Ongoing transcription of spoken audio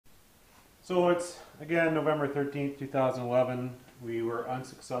So it's, again, November 13th, 2011. We were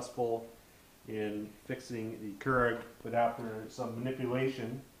unsuccessful in fixing the Keurig, but after some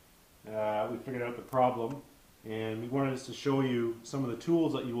manipulation, we figured out the problem. And we wanted us to show you some of the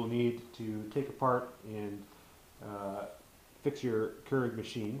tools that you will need to take apart and fix your Keurig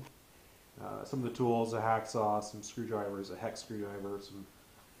machine. Some of the tools, a hacksaw, some screwdrivers, a hex screwdriver, some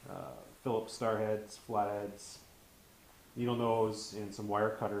Phillips star heads, flatheads, needle nose, and some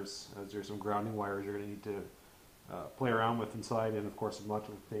wire cutters, as there's some grounding wires you're going to need to play around with inside, and of course some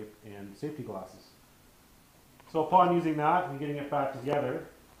electrical tape and safety glasses. So upon using that and getting it back together,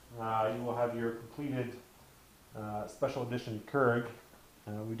 you will have your completed special edition Keurig.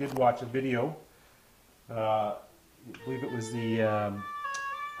 We did watch a video, I believe it was the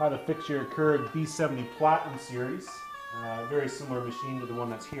How to Fix Your Keurig B70 Platinum Series. Very similar machine to the one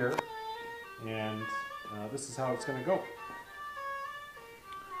that's here, and this is how it's going to go.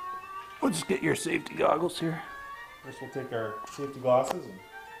 We'll just get your safety goggles here. First we'll take our safety glasses and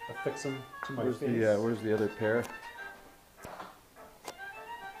affix them to my face. Where's the other pair?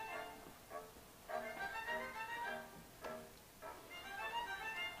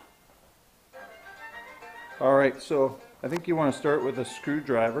 Alright, so I think you want to start with a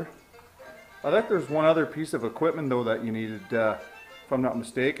screwdriver. I think there's one other piece of equipment though that you needed, if I'm not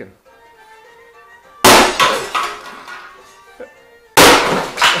mistaken.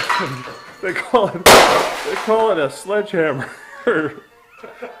 They call it a sledgehammer.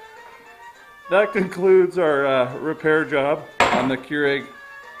 That concludes our repair job on the Keurig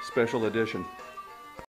Special Edition.